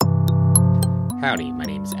Howdy, my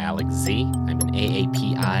name is Alex Z. I'm an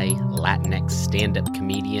AAPI Latinx stand-up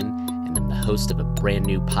comedian, and I'm the host of a brand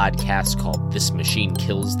new podcast called This Machine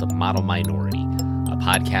Kills the Model Minority, a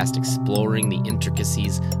podcast exploring the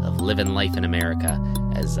intricacies of living life in America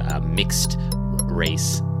as a mixed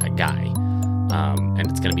race guy, and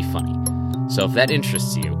it's going to be funny. So if that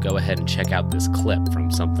interests you, go ahead and check out this clip from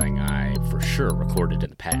something I for sure recorded in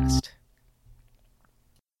the past.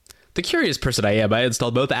 The curious person I am, I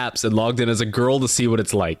installed both apps and logged in as a girl to see what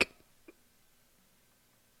it's like.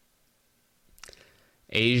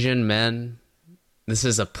 Asian men, this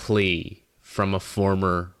is a plea from a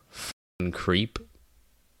former f***ing creep.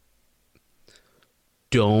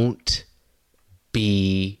 Don't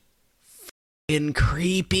be f***ing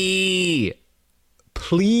creepy.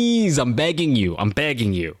 Please, I'm begging you. I'm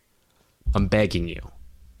begging you. I'm begging you.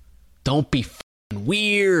 Don't be f***ing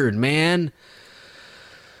weird, man.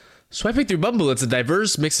 Swiping through Bumble, it's a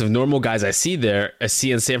diverse mix of normal guys I see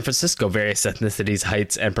in San Francisco, various ethnicities,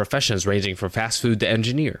 heights, and professions ranging from fast food to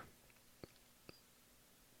engineer.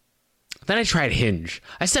 Then I tried Hinge.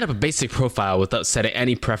 I set up a basic profile without setting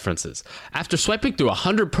any preferences. After swiping through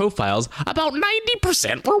 100 profiles, about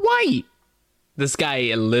 90% were white. This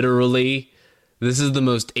guy literally, this is the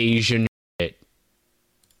most Asian shit.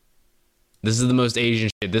 This is the most Asian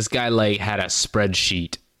shit. This guy had a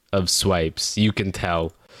spreadsheet of swipes. You can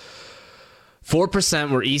tell.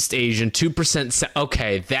 4% were East Asian, 2%...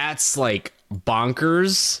 Okay, that's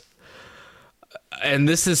bonkers. And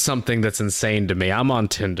this is something that's insane to me. I'm on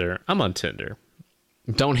Tinder.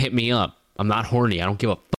 Don't hit me up. I'm not horny. I don't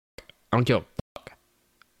give a fuck.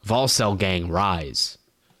 Volcel gang, rise.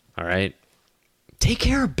 All right? Take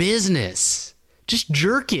care of business. Just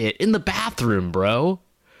jerk it in the bathroom, bro.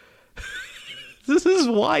 This is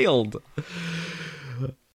wild.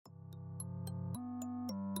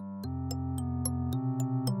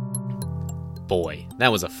 Boy, that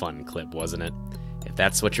was a fun clip, wasn't it? If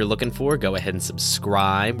that's what you're looking for, go ahead and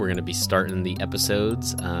subscribe. We're going to be starting the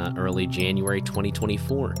episodes early January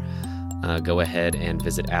 2024. Go ahead and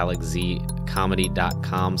visit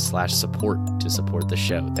alexzcomedy.com/support to support the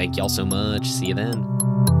show. Thank y'all so much. See you then.